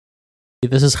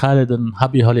This is Khalid and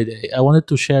happy holiday. I wanted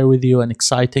to share with you an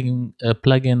exciting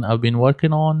plugin I've been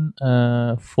working on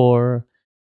for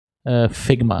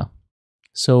Figma.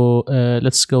 So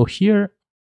let's go here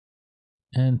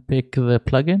and pick the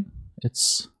plugin.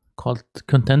 It's called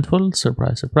Contentful,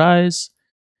 surprise, surprise.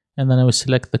 And then I will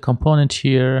select the component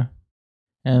here.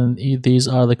 And these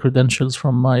are the credentials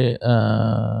from my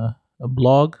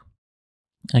blog.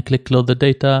 I click load the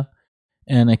data,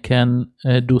 and I can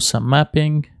do some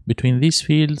mapping between these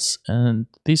fields and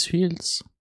these fields.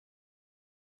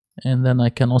 And then I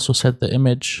can also set the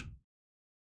image.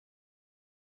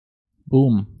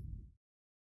 Boom.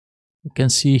 You can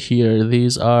see here,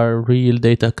 these are real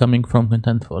data coming from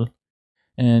Contentful.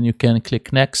 And you can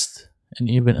click next and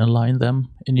even align them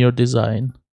in your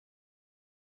design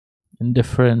in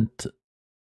different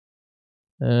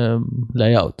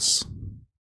layouts.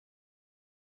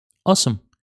 Awesome.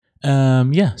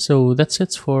 Yeah, so that's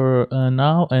it for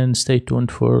now, and stay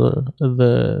tuned for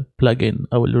the plugin.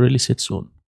 I will release it soon.